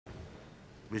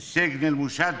بالسجن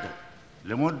المشدد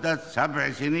لمدة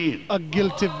 7 سنين. A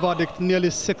guilty verdict nearly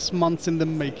 6 months in the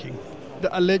making. The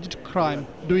alleged crime,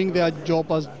 doing their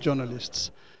job as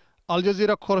journalists. Al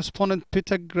Jazeera correspondent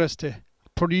Peter Greste,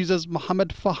 producers Mohammed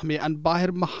Fahmi and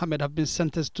Bahir Mohammed have been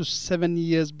sentenced to 7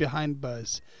 years behind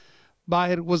bars.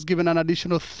 Bahir was given an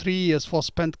additional 3 years for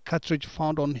spent cartridge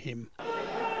found on him.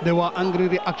 There were angry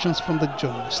reactions from the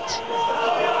journalists.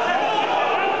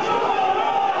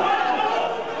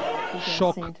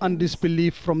 Shock and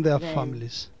disbelief from their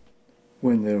families.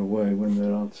 When they're away, when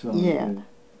they're outside. Yeah.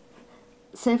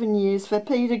 7 years for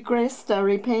Peter Greste,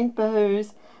 Repent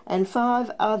Bahus, and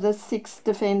 5 other 6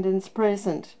 defendants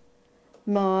present.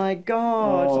 My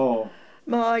God. Oh.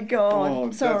 My God.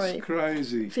 Oh, sorry. That's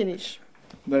crazy. Finish.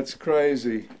 That's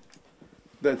crazy.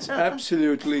 That's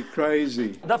absolutely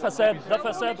crazy.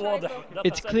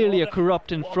 It's clearly a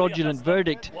corrupt and fraudulent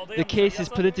verdict. The case is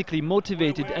politically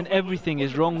motivated and everything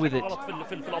is wrong with it.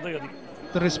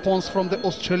 The response from the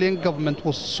Australian government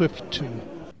was swift too.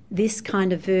 This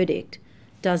kind of verdict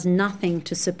does nothing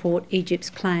to support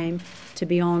Egypt's claim to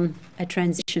be on a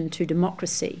transition to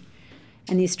democracy.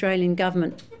 And the Australian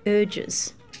government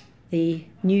urges the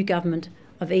new government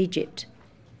of Egypt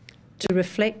to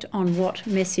reflect on what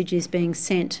message is being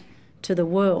sent to the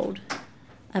world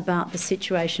about the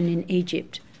situation in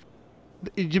Egypt.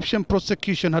 The Egyptian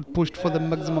prosecution had pushed for the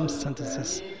maximum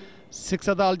sentences. 6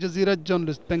 other Al Jazeera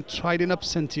journalists being tried in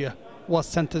absentia were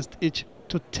sentenced each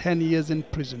to 10 years in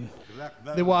prison.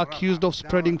 They were accused of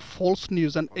spreading false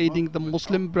news and aiding the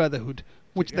Muslim Brotherhood,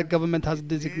 which the government has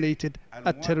designated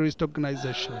a terrorist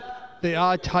organization. They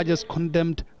are charges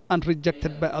condemned and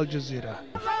rejected by Al Jazeera.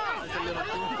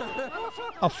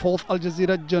 A 4th Al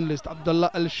Jazeera journalist,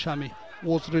 Abdullah Al-Shami,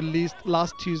 was released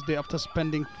last Tuesday after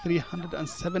spending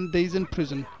 307 days in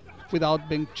prison without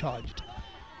being charged.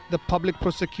 The public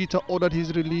prosecutor ordered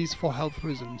his release for health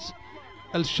reasons.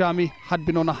 Al-Shami had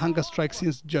been on a hunger strike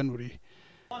since January.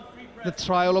 The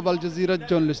trial of Al Jazeera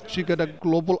journalists triggered a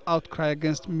global outcry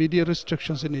against media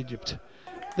restrictions in Egypt.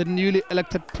 The newly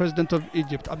elected president of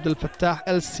Egypt, Abdel Fattah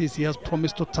el-Sisi, has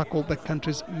promised to tackle the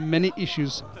country's many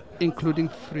issues, including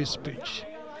free speech.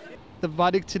 The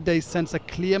verdict today sends a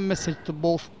clear message to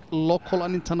both local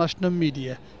and international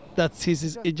media that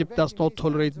sees Egypt does not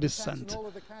tolerate dissent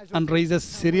and raises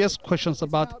serious questions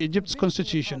about Egypt's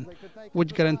constitution,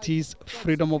 which guarantees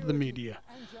freedom of the media.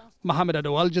 Mohammed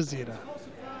Ado, Al Jazeera.